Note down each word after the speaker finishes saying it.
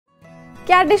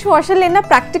क्या dish washer लेना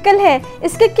practical है?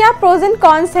 इसके क्या प्रोज एंड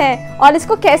कॉन्स हैं और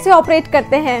इसको कैसे ऑपरेट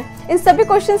करते हैं? इन सभी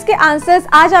क्वेश्चंस के आंसर्स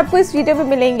आज आपको इस वीडियो में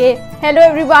मिलेंगे। Hello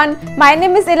everyone, my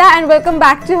name is इला and welcome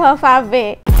back to her fab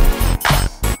way.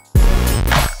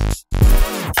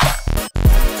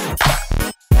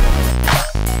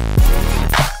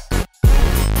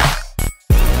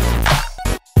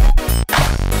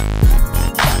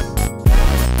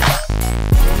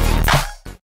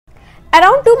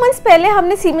 Around 2 months पहले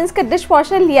हमने सीमेंस का डिश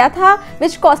वॉशर लिया था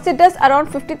विच कॉस्टेड अस अराउंड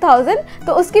 50,000।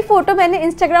 तो उसकी फोटो मैंने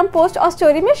इंस्टाग्राम पोस्ट और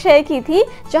स्टोरी में शेयर की थी,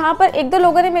 जहां पर 1-2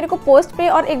 लोगों ने मेरे को पोस्ट पे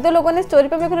और 1-2 लोगों ने स्टोरी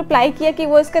पे मेरे को रिप्लाई किया कि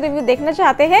वो इसका रिव्यू देखना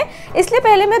चाहते हैं। इसलिए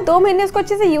पहले मैं 2 महीने उसको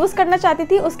अच्छे से यूज़ करना चाहती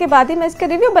थी, उसके बाद ही मैं इसका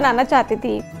रिव्यू बनाना चाहती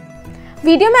थी।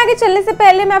 वीडियो में आगे चलने से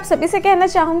पहले मैं आप सभी से कहना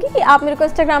चाहूँगी कि आप मेरे को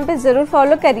इंस्टाग्राम पे ज़रूर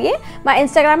फॉलो करिए। My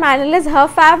Instagram handle is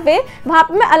herfabway। वहाँ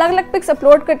पे मैं अलग अलग पिक्स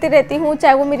अपलोड करती रहती हूँ,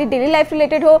 चाहे वो मेरी डेली लाइफ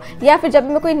रिलेटेड हो या फिर जब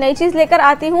भी मैं कोई नई चीज़ लेकर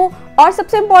आती हूँ। और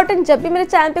सबसे इंपॉर्टेंट, जब भी मेरे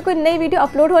चैनल पे कोई नई वीडियो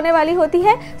अपलोड होने वाली होती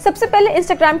है, सबसे पहले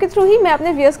इंस्टाग्राम के थ्रू ही मैं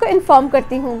अपने व्यूअर्स को इन्फॉर्म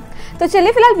करती हूँ। तो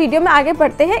चलिए फिलहाल वीडियो में आगे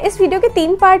बढ़ते हैं। इस वीडियो के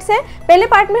 3 पार्ट्स हैं। पहले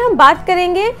पार्ट में हम बात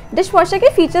करेंगे डिश वॉशर के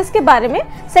फीचर्स के बारे में,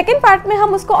 सेकेंड पार्ट में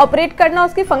हम उसको ऑपरेट करना,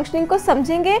 उसकी फंक्शनिंग को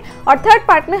समझेंगे, और थर्ड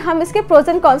पार्ट में हम इसके प्रोज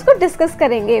एंड कॉन्स को डिस्कस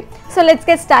करेंगे। So let's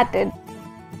get started.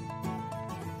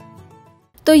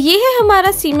 तो ये है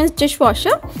हमारा सीमेंस डिश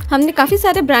वॉशर। हमने काफ़ी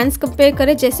सारे ब्रांड्स कंपेयर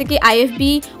करे, जैसे कि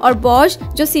IFB और बॉश,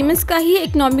 जो सीमेंस का ही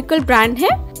इकोनॉमिकल ब्रांड है।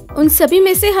 उन सभी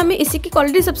में से हमें इसी की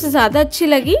क्वालिटी सबसे ज़्यादा अच्छी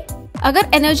लगी। अगर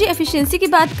एनर्जी एफिशिएंसी की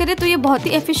बात करें तो ये बहुत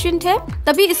ही एफिशिएंट है,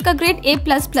 तभी इसका ग्रेड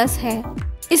A++ है।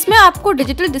 इसमें आपको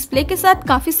डिजिटल डिस्प्ले के साथ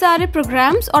काफ़ी सारे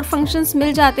प्रोग्राम्स और फंक्शंस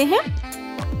मिल जाते हैं।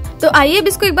 तो आइए अब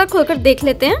इसको एक बार खोलकर देख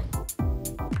लेते हैं।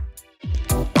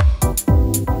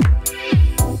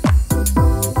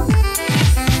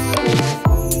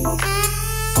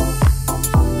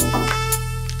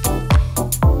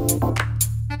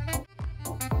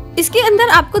 इसके अंदर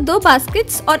आपको 2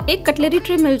 बास्केट्स और 1 कटलरी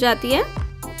ट्रे मिल जाती है।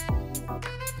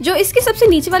 जो इसकी सबसे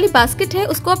नीचे वाली बास्केट है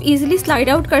उसको आप इजीली स्लाइड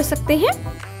आउट कर सकते हैं।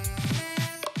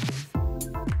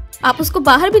 आप उसको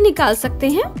बाहर भी निकाल सकते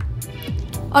हैं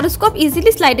और उसको आप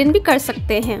इजीली स्लाइड इन भी कर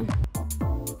सकते हैं।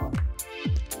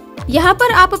 यहाँ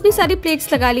पर आप अपनी सारी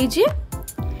प्लेट्स लगा लीजिए।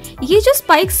 ये जो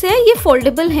स्पाइक्स है ये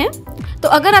फोल्डेबल हैं, तो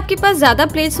अगर आपके पास ज़्यादा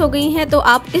प्लेट्स हो गई हैं तो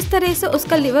आप इस तरह से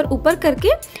उसका लीवर ऊपर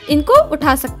करके इनको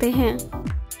उठा सकते हैं।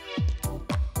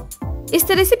 इस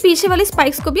तरह से पीछे वाली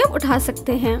स्पाइक्स को भी आप उठा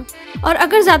सकते हैं। और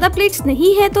अगर ज़्यादा प्लेट्स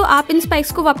नहीं है तो आप इन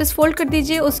स्पाइक्स को वापस फोल्ड कर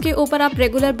दीजिए। उसके ऊपर आप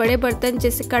रेगुलर बड़े बर्तन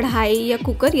जैसे कढ़ाई या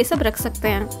कुकर ये सब रख सकते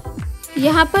हैं।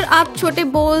 यहाँ पर आप छोटे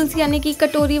बोल्स यानी कि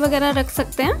कटोरी वगैरह रख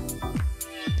सकते हैं।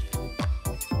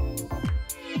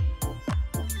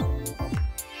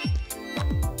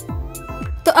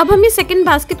 तो अब हम ये सेकंड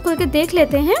बास्केट खोल के देख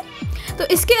लेते हैं। तो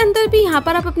इसके अंदर भी यहाँ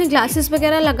पर आप अपने ग्लासेस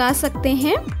वगैरह लगा सकते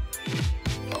हैं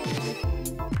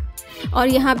और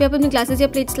यहाँ पे आप अपने ग्लासेस या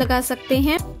प्लेट्स लगा सकते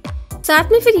हैं।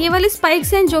 साथ में फिर ये वाले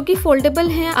स्पाइक्स हैं जो कि फोल्डेबल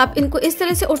हैं। आप इनको इस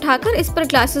तरह से उठाकर इस पर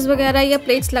ग्लासेस वगैरह या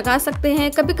प्लेट्स लगा सकते हैं।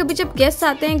 कभी कभी जब गेस्ट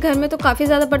आते हैं घर में तो काफ़ी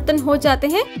ज़्यादा बर्तन हो जाते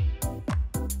हैं,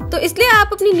 तो इसलिए आप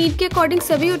अपनी नीड के अकॉर्डिंग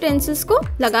सभी यूटेंसिल्स को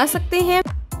लगा सकते हैं।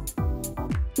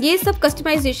 ये सब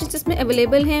कस्टमाइजेशन इसमें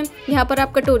अवेलेबल हैं। यहाँ पर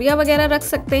आप कटोरियाँ वगैरह रख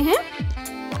सकते हैं।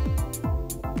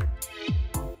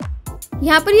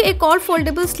 यहाँ पर ये एक और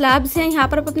फोल्डेबल स्लैब्स हैं। यहाँ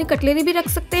पर आप अपनी कटलरी भी रख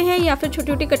सकते हैं या फिर छोटी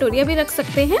छोटी कटोरियाँ भी रख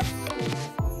सकते हैं।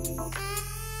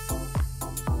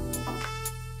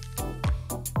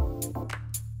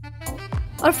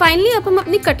 और फाइनली अब हम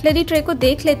अपनी कटलरी ट्रे को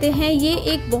देख लेते हैं। ये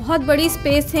एक बहुत बड़ी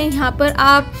स्पेस है। यहाँ पर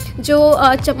आप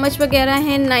जो चम्मच वगैरह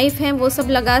हैं, नाइफ हैं, वो सब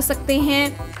लगा सकते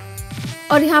हैं।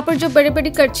 और यहाँ पर जो बड़ी बड़ी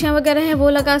कड़छियाँ वगैरह हैं वो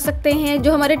लगा सकते हैं।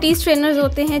 जो हमारे टी स्ट्रेनर्स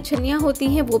होते हैं, छन्नियाँ होती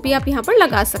हैं, वो भी आप यहाँ पर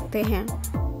लगा सकते हैं।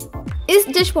 इस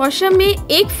डिश वॉशर में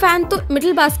एक फैन तो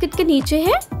मिडिल बास्केट के नीचे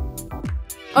है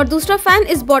और दूसरा फैन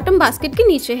इस बॉटम बास्केट के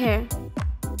नीचे है।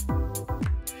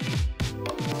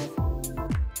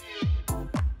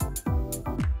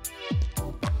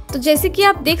 तो जैसे कि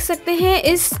आप देख सकते हैं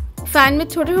इस फैन में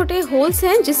छोटे छोटे होल्स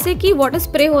हैं जिससे कि वाटर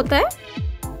स्प्रे होता है।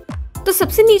 तो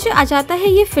सबसे नीचे आ जाता है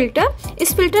ये फिल्टर।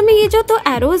 इस फिल्टर में ये जो 2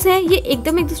 एरोज हैं ये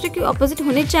एकदम एक दूसरे के ऑपोजिट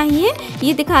होने चाहिए।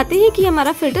 ये दिखाते हैं कि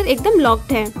हमारा फिल्टर एकदम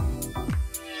लॉक्ड है।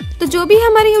 तो जो भी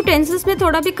हमारे यूटेंसिल्स में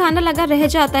थोड़ा भी खाना लगा रह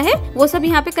जाता है वो सब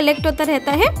यहाँ पे कलेक्ट होता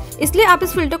रहता है। इसलिए आप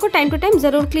इस फिल्टर को टाइम टू टाइम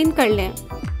जरूर क्लीन कर लें।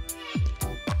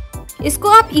 इसको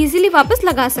आप इजीली वापस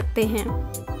लगा सकते हैं।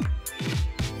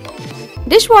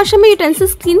 डिश वॉशर में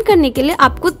यूटेंसिल्स क्लीन करने के लिए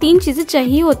आपको 3 चीजें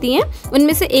चाहिए होती हैं।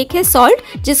 उनमें से एक है सॉल्ट,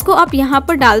 जिसको आप यहाँ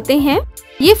पर डालते हैं।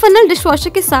 ये फनल डिश वॉशर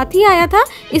के साथ ही आया था,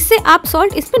 इससे आप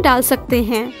सॉल्ट इसमें डाल सकते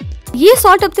हैं। ये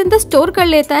सॉल्ट अपने अंदर स्टोर कर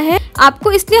लेता है,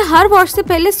 आपको इसलिए हर वॉश से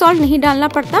पहले सॉल्ट नहीं डालना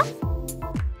पड़ता।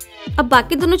 अब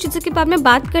बाकी दोनों चीजों के बारे में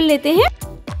बात कर लेते हैं।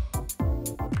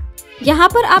 यहाँ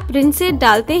पर आप रिंसेट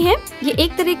डालते हैं, ये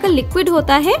एक तरह का लिक्विड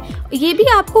होता है। ये भी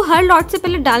आपको हर लॉट से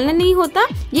पहले डालना नहीं होता,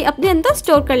 ये अपने अंदर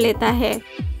स्टोर कर लेता है।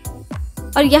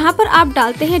 और यहाँ पर आप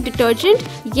डालते हैं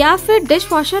डिटर्जेंट या फिर डिश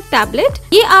वॉशर टैबलेट,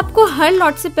 ये आपको हर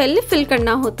लॉट से पहले फिल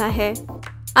करना होता है।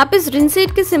 आप इस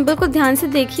रिंसेट के सिंबल को ध्यान से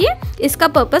देखिए, इसका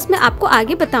पर्पस मैं आपको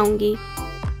आगे बताऊंगी।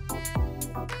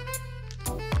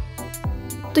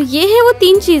 तो ये है वो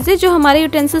 3 चीजें जो हमारे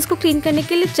यूटेंसिल्स को क्लीन करने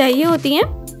के लिए चाहिए होती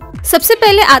हैं। सबसे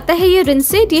पहले आता है ये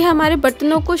रिंसेट, ये हमारे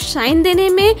बर्तनों को शाइन देने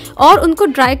में और उनको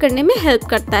ड्राई करने में हेल्प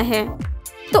करता है।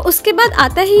 तो उसके बाद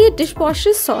आता है ये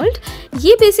डिशवॉशर सॉल्ट।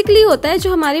 ये बेसिकली होता है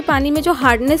जो हमारे पानी में जो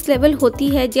हार्डनेस लेवल होती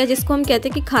है या जिसको हम कहते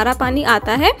हैं कि खारा पानी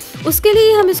आता है, उसके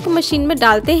लिए हम इसको मशीन में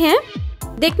डालते हैं।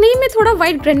 देखने में थोड़ा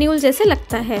वाइट ग्रेन्यूल जैसे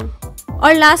लगता है।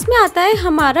 और लास्ट में आता है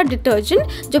हमारा डिटर्जेंट,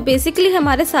 जो बेसिकली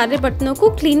हमारे सारे बर्तनों को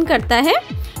क्लीन करता है।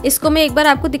 इसको मैं एक बार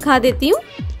आपको दिखा देती हूँ,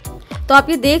 तो आप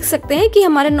ये देख सकते हैं कि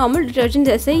हमारे नॉर्मल डिटर्जेंट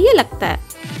जैसे ये लगता है।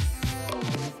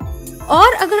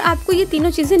 और अगर आपको ये तीनों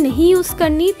चीजें नहीं यूज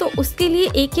करनी तो उसके लिए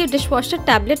एक ये डिशवॉशर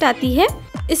टैबलेट आती है।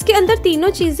 इसके अंदर तीनों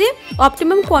चीजें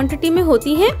ऑप्टिमम क्वांटिटी में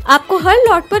होती हैं। आपको हर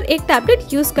लॉट पर एक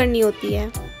टैबलेट यूज करनी होती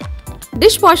है।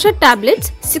 डिशवॉशर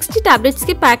टैबलेट्स 60 टैबलेट्स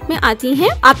के पैक में आती हैं।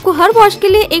 आपको हर वॉश के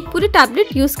लिए एक पूरी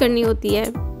टैबलेट यूज करनी होती है।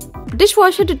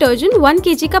 डिशवॉशर डिटर्जेंट 1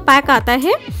 kg का पैक आता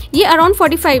है, ये अराउंड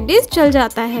 45 डेज चल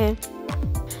जाता है।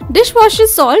 डिशवॉशर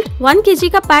सॉल्ट 1 kg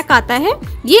का पैक आता है,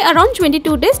 ये अराउंड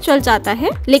 22 डेज चल जाता है,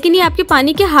 लेकिन ये आपके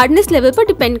पानी के हार्डनेस लेवल पर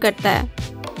डिपेंड करता है।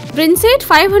 रिंसेट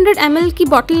 500 ml की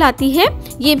बॉटल आती है,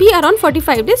 ये भी अराउंड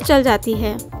 45 डेज चल जाती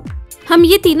है। हम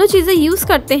ये तीनों चीजें यूज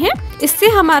करते हैं, इससे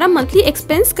हमारा मंथली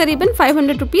एक्सपेंस करीबन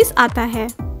 500 रुपीज आता है।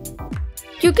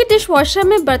 क्योंकि डिशवॉशर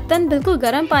में बर्तन बिल्कुल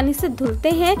गर्म पानी से धुलते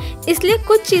हैं, इसलिए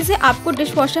कुछ चीजें आपको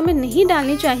डिशवॉशर में नहीं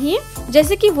डालनी चाहिए,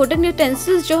 जैसे कि वुडन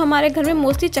यूटेंसिल्स जो हमारे घर में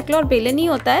मोस्टली चकला और बेलन ही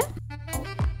होता है।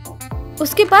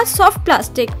 उसके बाद सॉफ्ट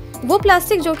प्लास्टिक, वो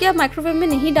प्लास्टिक जो कि आप माइक्रोवेव में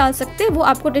नहीं डाल सकते, वो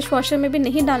आपको डिशवॉशर में भी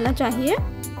नहीं डालना चाहिए।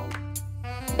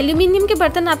 एल्यूमिनियम के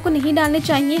बर्तन आपको नहीं डालने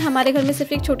चाहिए। हमारे घर में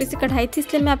सिर्फ एक छोटी सी कढ़ाई थी,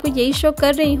 इसलिए मैं आपको यही शो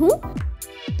कर रही हूँ।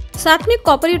 साथ में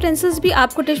कॉपर यूटेंसिल्स भी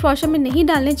आपको डिशवॉशर में नहीं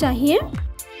डालने चाहिए।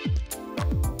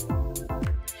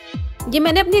 ये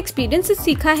मैंने अपने एक्सपीरियंस से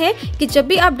सीखा है कि जब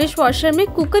भी आप डिशवॉशर में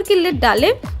कुकर की लिड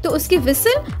डालें तो उसकी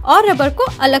विसल और रबर को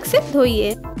अलग से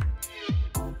धोइए।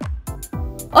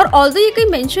 और ऑल्दो ये कहीं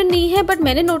मेंशन नहीं है, बट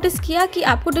मैंने नोटिस किया कि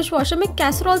आपको डिशवॉशर में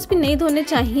कैसरोल्स भी नहीं धोने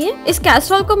चाहिए। इस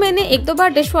कैसरोल को मैंने 1-2 बार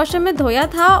डिशवॉशर में धोया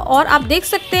था और आप देख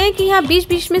सकते हैं कि यहाँ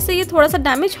बीच-बीच में से ये थोड़ा सा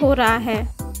डैमेज हो रहा है।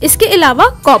 इसके अलावा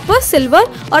कॉपर, सिल्वर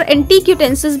और एंटीक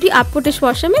यूटेंसिल्स भी आपको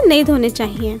डिशवॉशर में नहीं धोने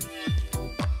चाहिए।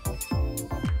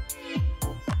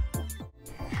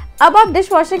 अब आप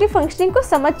डिशवॉशर की फंक्शनिंग को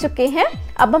समझ चुके हैं।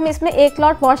 अब हम इसमें एक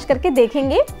लॉट वॉश करके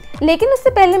देखेंगे, लेकिन उससे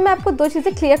पहले मैं आपको 2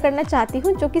 चीज़ें क्लियर करना चाहती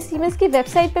हूँ जो कि सीमेंस की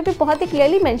वेबसाइट पे भी बहुत ही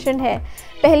क्लियरली मेंशन है।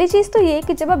 पहली चीज़ तो ये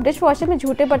कि जब आप डिशवॉशर में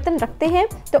झूठे बर्तन रखते हैं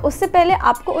तो उससे पहले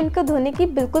आपको उनको धोने की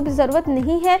बिल्कुल भी ज़रूरत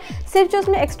नहीं है। सिर्फ जो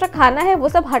उसमें एक्स्ट्रा खाना है वो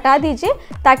सब हटा दीजिए,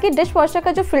 ताकि डिशवॉशर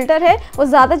का जो फिल्टर है वो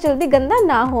ज़्यादा जल्दी गंदा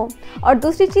ना हो। और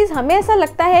दूसरी चीज़, हमें ऐसा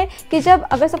लगता है कि जब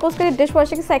अगर सपोज करिए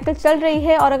डिशवॉशर की साइकिल चल रही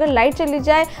है और अगर लाइट चली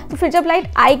जाए तो फिर जब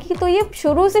लाइट आएगी तो ये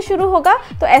शुरू से शुरू होगा,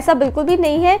 तो ऐसा बिल्कुल भी नहीं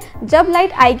है। जब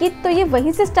लाइट आएगी तो ये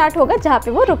वहीं से स्टार्ट होगा जहाँ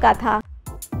पे वो रुका था।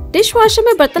 डिशवॉशर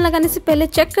में बर्तन लगाने से पहले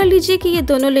चेक कर लीजिए कि ये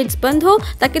दोनों लिड्स बंद हो,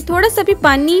 ताकि थोड़ा सा भी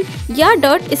पानी या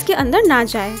डर्ट इसके अंदर ना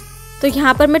जाए। तो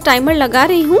यहाँ पर मैं टाइमर लगा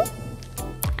रही हूँ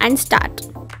एंड स्टार्ट।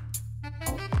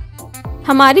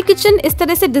 हमारी किचन इस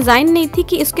तरह से डिजाइन नहीं थी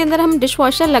कि इसके अंदर हम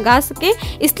डिशवॉशर लगा सके,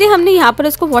 इसलिए हमने यहाँ पर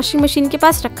इसको वॉशिंग मशीन के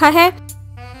पास रखा है।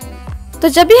 तो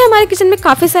जब भी हमारे किचन में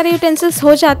काफ़ी सारे यूटेंसिल्स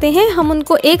हो जाते हैं, हम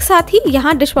उनको एक साथ ही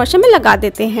यहाँ डिशवॉशर में लगा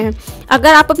देते हैं।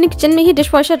 अगर आप अपनी किचन में ही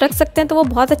डिशवॉशर रख सकते हैं तो वो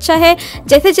बहुत अच्छा है।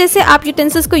 जैसे जैसे आप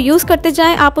यूटेंसिल्स को यूज़ करते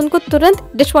जाएं, आप उनको तुरंत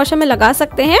डिशवॉशर में लगा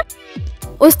सकते हैं।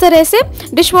 उस तरह से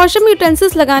डिशवॉशर में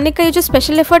यूटेंसिल्स लगाने का ये जो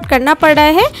स्पेशल एफर्ट करना पड़ रहा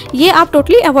है, ये आप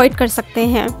टोटली अवॉइड कर सकते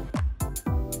हैं।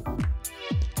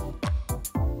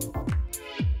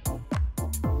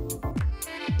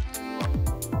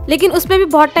 लेकिन उसमें भी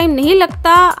बहुत टाइम नहीं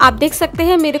लगता। आप देख सकते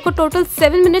हैं मेरे को टोटल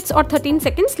 7 मिनट्स और 13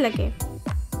 सेकंड्स लगे।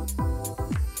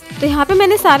 तो यहाँ पे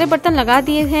मैंने सारे बर्तन लगा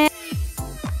दिए हैं।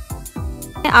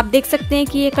 आप देख सकते हैं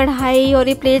कि ये कढ़ाई और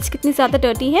ये प्लेट्स कितनी ज़्यादा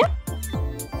डर्टी है।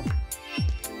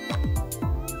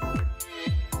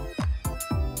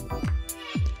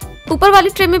 ऊपर वाली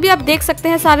ट्रे में भी आप देख सकते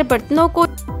हैं सारे बर्तनों को।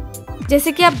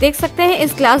 जैसे कि आप देख सकते हैं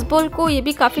इस ग्लास बोल को, ये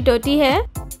भी काफ़ी डर्टी है।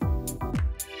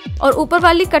 और ऊपर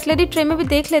वाली कटलरी ट्रे में भी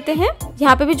देख लेते हैं।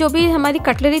 यहाँ पे भी जो भी हमारी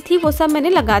कटलरी थी वो सब मैंने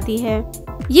लगा दी है।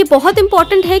 ये बहुत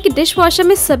इंपॉर्टेंट है कि डिश वॉशर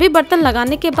में सभी बर्तन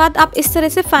लगाने के बाद आप इस तरह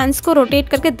से फैंस को रोटेट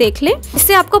करके देख लें।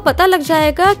 इससे आपको पता लग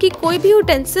जाएगा कि कोई भी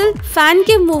यूटेंसिल फैन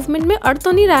के मूवमेंट में अड़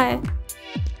तो नहीं रहा है।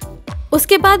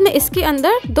 उसके बाद मैं इसके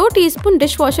अंदर 2 टीस्पून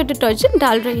डिश वॉशर डिटर्जेंट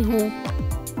डाल रही हूँ।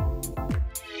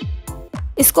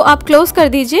 इसको आप क्लोज कर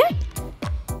दीजिए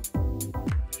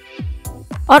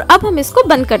और अब हम इसको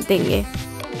बंद कर देंगे।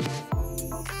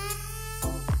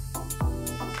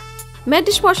 मैं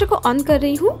डिश वॉशर को ऑन कर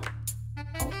रही हूँ।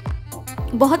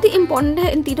 बहुत ही इंपॉर्टेंट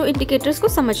है इन तीनों इंडिकेटर्स को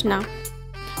समझना।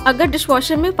 अगर डिश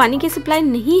वॉशर में पानी की सप्लाई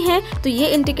नहीं है तो ये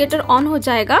इंडिकेटर ऑन हो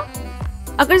जाएगा।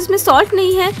 अगर इसमें सॉल्ट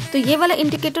नहीं है तो ये वाला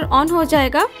इंडिकेटर ऑन हो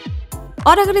जाएगा,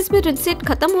 और अगर इसमें रिंसेट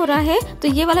खत्म हो रहा है तो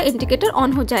ये वाला इंडिकेटर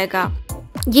ऑन हो जाएगा।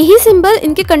 यही सिंबल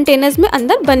इनके कंटेनर्स में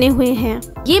अंदर बने हुए हैं।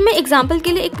 ये मैं एग्जांपल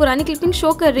के लिए एक पुरानी क्लिपिंग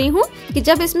शो कर रही हूँ कि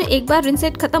जब इसमें एक बार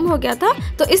रिंसेट खत्म हो गया था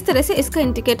तो इस तरह से इसका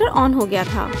इंडिकेटर ऑन हो गया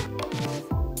था।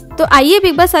 तो आइए अब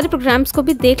एक बार सारे प्रोग्राम्स को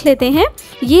भी देख लेते हैं।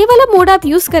 ये वाला मोड आप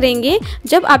यूज करेंगे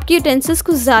जब आपके यूटेंसिल्स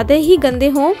कुछ ज्यादा ही गंदे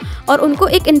हों और उनको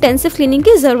एक इंटेंसिव क्लीनिंग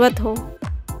की जरूरत हो।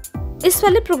 इस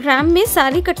वाले प्रोग्राम में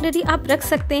सारी कटलरी आप रख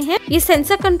सकते हैं। ये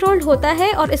सेंसर कंट्रोल्ड होता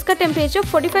है और इसका टेम्परेचर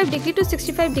 45 डिग्री टू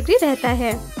 65 डिग्री रहता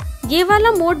है। ये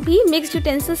वाला मोड भी मिक्स्ड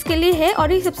यूटेंसिल्स के लिए है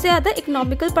और ये सबसे ज्यादा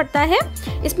इकोनॉमिकल पड़ता है।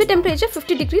 इसमें टेम्परेचर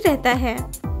 50 डिग्री रहता है।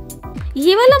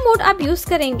 ये वाला मोड आप यूज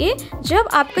करेंगे जब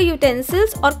आपका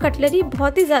यूटेंसिल्स और कटलरी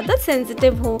बहुत ही ज्यादा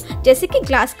सेंसिटिव हो, जैसे कि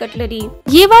ग्लास कटलरी।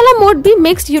 ये वाला मोड भी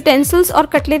मिक्स्ड यूटेंसिल्स और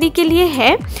कटलरी के लिए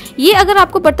है। ये अगर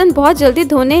आपको बर्तन बहुत जल्दी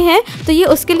धोने हैं तो ये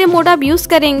उसके लिए मोड आप यूज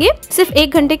करेंगे। सिर्फ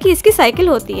 1 घंटे की इसकी साइकिल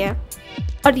होती है।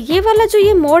 और ये वाला जो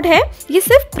ये मोड है ये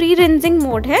सिर्फ प्री रिंजिंग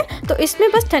मोड है, तो इसमें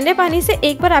बस ठंडे पानी से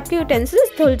एक बार आपके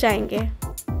यूटेंसिल्स धुल जाएंगे।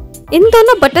 इन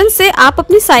दोनों बटन से आप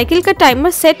अपनी साइकिल का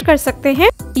टाइमर सेट कर सकते हैं।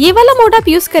 ये वाला मोड आप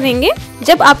यूज करेंगे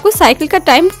जब आपको साइकिल का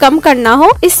टाइम कम करना हो।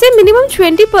 इससे मिनिमम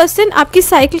 20% आपकी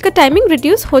साइकिल का टाइमिंग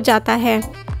रिड्यूस हो जाता है।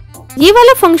 ये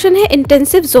वाला फंक्शन है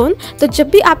इंटेंसिव जोन, तो जब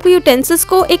भी आपको यूटेंसिल्स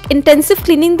को एक इंटेंसिव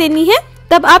क्लीनिंग देनी है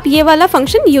तब आप ये वाला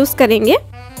फंक्शन यूज करेंगे।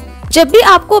 जब भी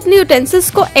आपको अपने यूटेंसिल्स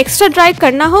को एक्स्ट्रा ड्राई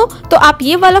करना हो तो आप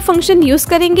ये वाला फंक्शन यूज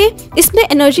करेंगे। इसमें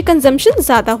एनर्जी कंजम्पशन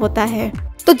ज्यादा होता है।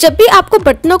 तो जब भी आपको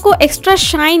बर्तनों को एक्स्ट्रा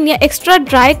शाइन या एक्स्ट्रा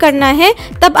ड्राई करना है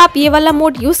तब आप ये वाला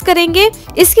मोड यूज करेंगे।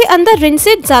 इसके अंदर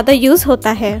रिंसेट ज्यादा यूज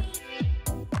होता है।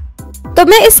 तो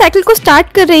मैं इस साइकिल को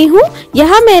स्टार्ट कर रही हूँ।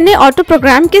 यहाँ मैंने ऑटो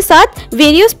प्रोग्राम के साथ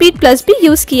वेरियो स्पीड प्लस भी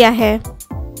यूज किया है।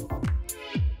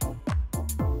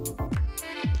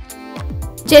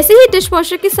 जैसे ही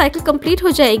डिशवॉशर की साइकिल कंप्लीट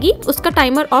हो जाएगी उसका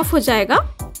टाइमर ऑफ हो जाएगा।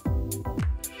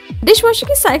 डिशवॉशर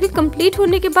की साइकिल कंप्लीट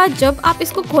होने के बाद जब आप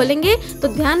इसको खोलेंगे तो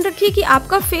ध्यान रखिए कि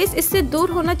आपका फेस इससे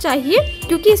दूर होना चाहिए,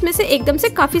 क्योंकि इसमें से एकदम से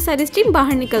काफी सारी स्टीम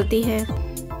बाहर निकलती है।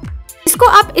 इसको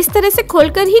आप इस तरह से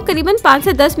खोलकर ही करीबन 5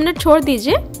 से 10 मिनट छोड़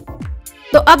दीजिए।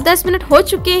 तो अब 10 मिनट हो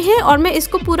चुके हैं और मैं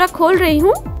इसको पूरा खोल रही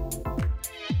हूँ।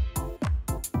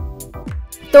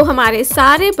 तो हमारे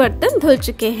सारे बर्तन धुल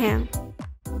चुके हैं।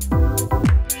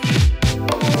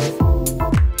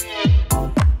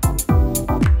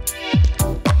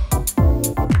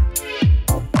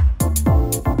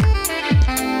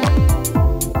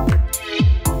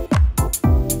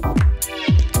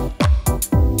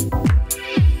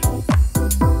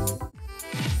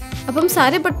 अब हम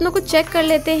सारे बर्तनों को चेक कर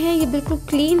लेते हैं। ये बिल्कुल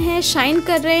क्लीन है, शाइन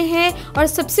कर रहे हैं, और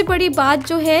सबसे बड़ी बात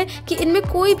जो है कि इनमें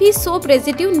कोई भी सोप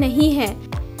रेजिड्यू नहीं है।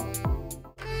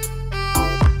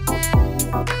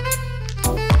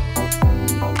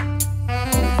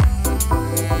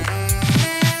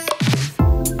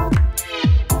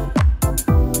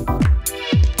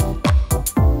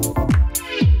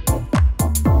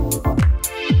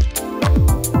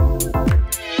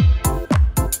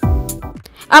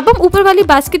 अब हम ऊपर वाली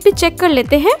बास्केट भी चेक कर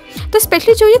लेते हैं। तो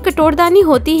स्पेशली जो ये कटोरदानी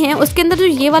होती है उसके अंदर जो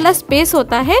ये वाला स्पेस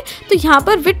होता है, तो यहाँ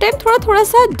पर विद टाइम थोड़ा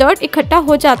सा डर्ट इकट्ठा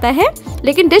हो जाता है,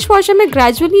 लेकिन डिश वॉशर में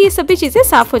ग्रेजुअली ये सभी चीजें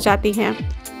साफ हो जाती हैं।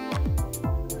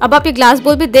 अब आप ये ग्लास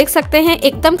बोल भी देख सकते हैं,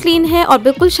 एकदम क्लीन है और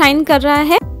बिल्कुल शाइन कर रहा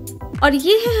है। और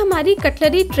ये है हमारी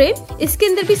कटलरी ट्रे। इसके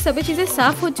अंदर भी सभी चीजें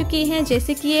साफ हो चुकी हैं,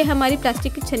 जैसे कि ये हमारी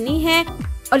प्लास्टिक की छन्नी है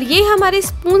और ये हमारे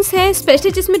स्पून्स हैं।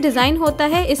 स्पेशली जिसमें डिजाइन होता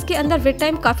है इसके अंदर विद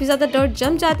टाइम काफी ज्यादा डर्ट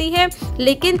जम जाती है,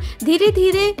 लेकिन धीरे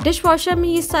धीरे डिश वॉशर में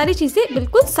ये सारी चीजें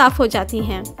बिल्कुल साफ हो जाती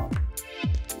हैं।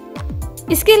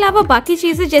 इसके अलावा बाकी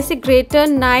चीजें जैसे ग्रेटर,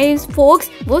 नाइफ्स, फोर्क्स,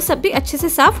 वो सब भी अच्छे से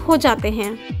साफ हो जाते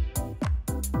हैं।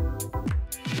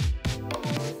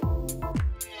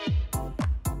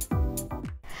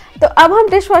 तो अब हम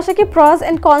डिश वॉशर के प्रॉस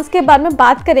एंड कॉन्स के बारे में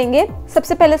बात करेंगे।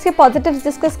 सबसे पहले इसके पॉजिटिव्स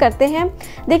डिस्कस करते हैं।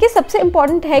 देखिए, सबसे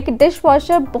इम्पॉर्टेंट है कि डिश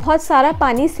वॉशर बहुत सारा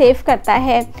पानी सेव करता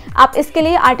है। आप इसके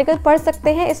लिए आर्टिकल पढ़ सकते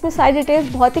हैं, इसमें सारी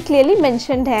डिटेल्स बहुत ही क्लियरली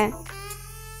मेंशन्ड है।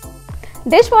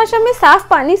 डिश वॉशर में साफ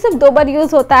पानी सिर्फ 2 बार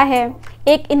यूज होता है,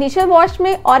 एक इनिशियल वॉश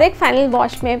में और एक फाइनल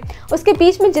वॉश में। उसके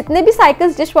बीच में जितने भी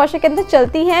साइकिल्स डिश वॉशर के अंदर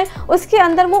चलती हैं उसके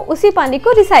अंदर वो उसी पानी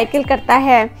को रिसाइकिल करता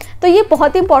है। तो ये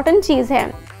बहुत इंपॉर्टेंट चीज़ है।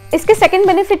 इसके सेकंड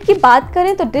बेनिफिट की बात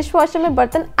करें तो डिश वॉशर में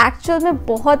बर्तन एक्चुअल में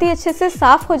बहुत ही अच्छे से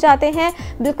साफ़ हो जाते हैं,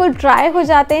 बिल्कुल ड्राई हो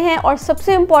जाते हैं, और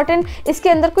सबसे इम्पॉर्टेंट इसके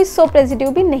अंदर कोई सोप रेजिड्यू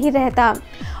भी नहीं रहता।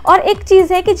 और एक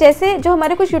चीज़ है कि जैसे जो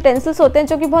हमारे कुछ यूटेंसिल्स होते हैं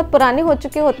जो कि बहुत पुराने हो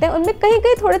चुके होते हैं उनमें कहीं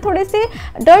कहीं थोड़े थोड़े से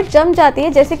डर्ट जम जाती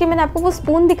है, जैसे कि मैंने आपको वो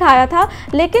स्पून दिखाया था,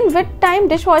 लेकिन विद टाइम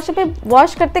डिश वॉशर पे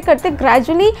वॉश करते करते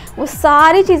ग्रेजुअली वो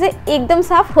सारी चीज़ें एकदम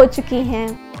साफ़ हो चुकी हैं।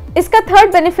 इसका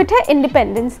थर्ड बेनिफिट है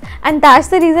independence, and that's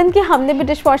the reason कि हमने भी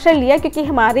डिश वॉशर लिया क्योंकि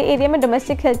हमारे एरिया में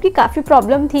डोमेस्टिक हेल्प की काफ़ी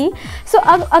प्रॉब्लम थी। सो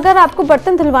अब अगर आपको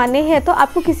बर्तन धुलवाने हैं तो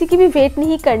आपको किसी की भी वेट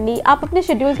नहीं करनी, आप अपने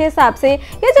शेड्यूल के हिसाब से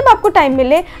या जब आपको टाइम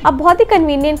मिले आप बहुत ही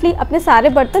कन्वीनियंटली अपने सारे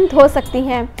बर्तन धो सकती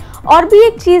हैं। और भी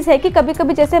एक चीज़ है कि कभी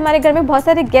कभी जैसे हमारे घर में बहुत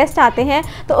सारे गेस्ट आते हैं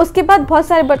तो उसके बाद बहुत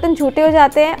सारे बर्तन झूठे हो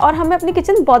जाते हैं और हमें अपनी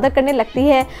किचन बॉदर करने लगती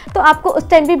है, तो आपको उस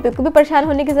टाइम भी बिल्कुल भी परेशान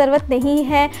होने की ज़रूरत नहीं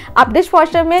है। आप डिश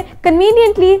वॉशर में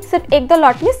कन्वीनियंटली सिर्फ 1-2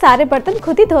 लॉट में सारे बर्तन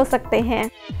खुद ही धो सकते हैं।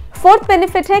 फोर्थ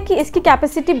बेनिफिट है कि इसकी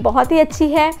कैपेसिटी बहुत ही अच्छी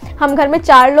है। हम घर में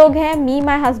 4 लोग हैं, मी,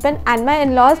 my husband and my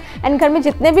in-laws, and घर में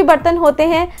जितने भी बर्तन होते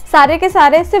हैं सारे के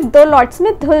सारे सिर्फ 2 लॉट्स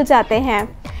में धुल जाते हैं।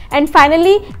 एंड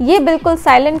फाइनली ये बिल्कुल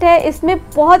साइलेंट है, इसमें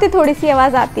बहुत ही थोड़ी सी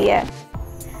आवाज़ आती है।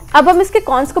 अब हम इसके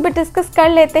कॉन्स को भी डिस्कस कर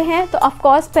लेते हैं। तो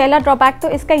ऑफकोर्स पहला ड्रॉबैक तो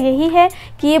इसका यही है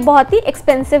कि ये बहुत ही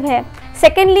एक्सपेंसिव है।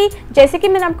 सेकेंडली, जैसे कि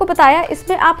मैंने आपको बताया,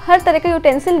 इसमें आप हर तरह का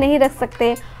यूटेंसिल नहीं रख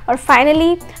सकते। और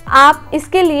फाइनली आप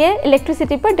इसके लिए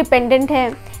इलेक्ट्रिसिटी पर डिपेंडेंट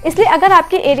हैं, इसलिए अगर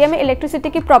आपके एरिया में इलेक्ट्रिसिटी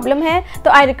की प्रॉब्लम है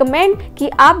तो आई रिकमेंड कि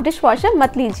आप डिश वॉशर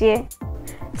मत लीजिए।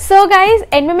 सो गाइज,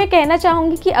 एंड में मैं कहना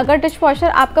चाहूँगी कि अगर डिश वॉशर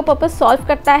आपका पर्पस सॉल्व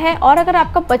करता है और अगर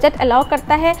आपका बजट अलाउ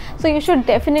करता है so you should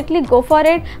definitely go for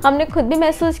it. हमने खुद भी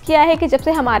महसूस किया है कि जब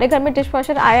से हमारे घर में डिश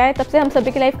वॉशर आया है तब से हम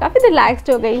सभी की लाइफ काफ़ी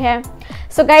रिलैक्स्ड हो गई है।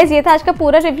 सो गाइज, ये था आज का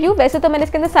पूरा रिव्यू। वैसे तो मैंने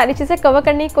इसके अंदर सारी चीज़ें कवर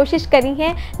करने की कोशिश करी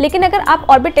हैं, लेकिन अगर आप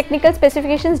और भी टेक्निकल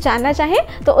स्पेसिफिकेशंस जानना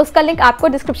चाहें तो उसका लिंक आपको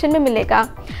डिस्क्रिप्शन में मिलेगा।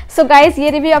 सो गाइज, ये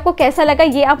रिव्यू आपको कैसा लगा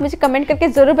ये आप मुझे कमेंट करके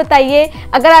ज़रूर बताइए।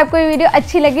 अगर आपको ये वीडियो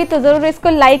अच्छी लगी तो ज़रूर इसको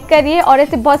लाइक करिए और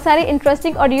ऐसे बहुत सारे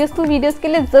इंटरेस्टिंग और यूजफुल वीडियोज़ के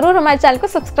लिए ज़रूर हमारे चैनल को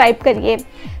सब्सक्राइब करिए।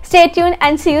 Stay tuned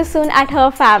and C you soon at her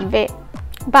fab way.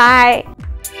 Bye.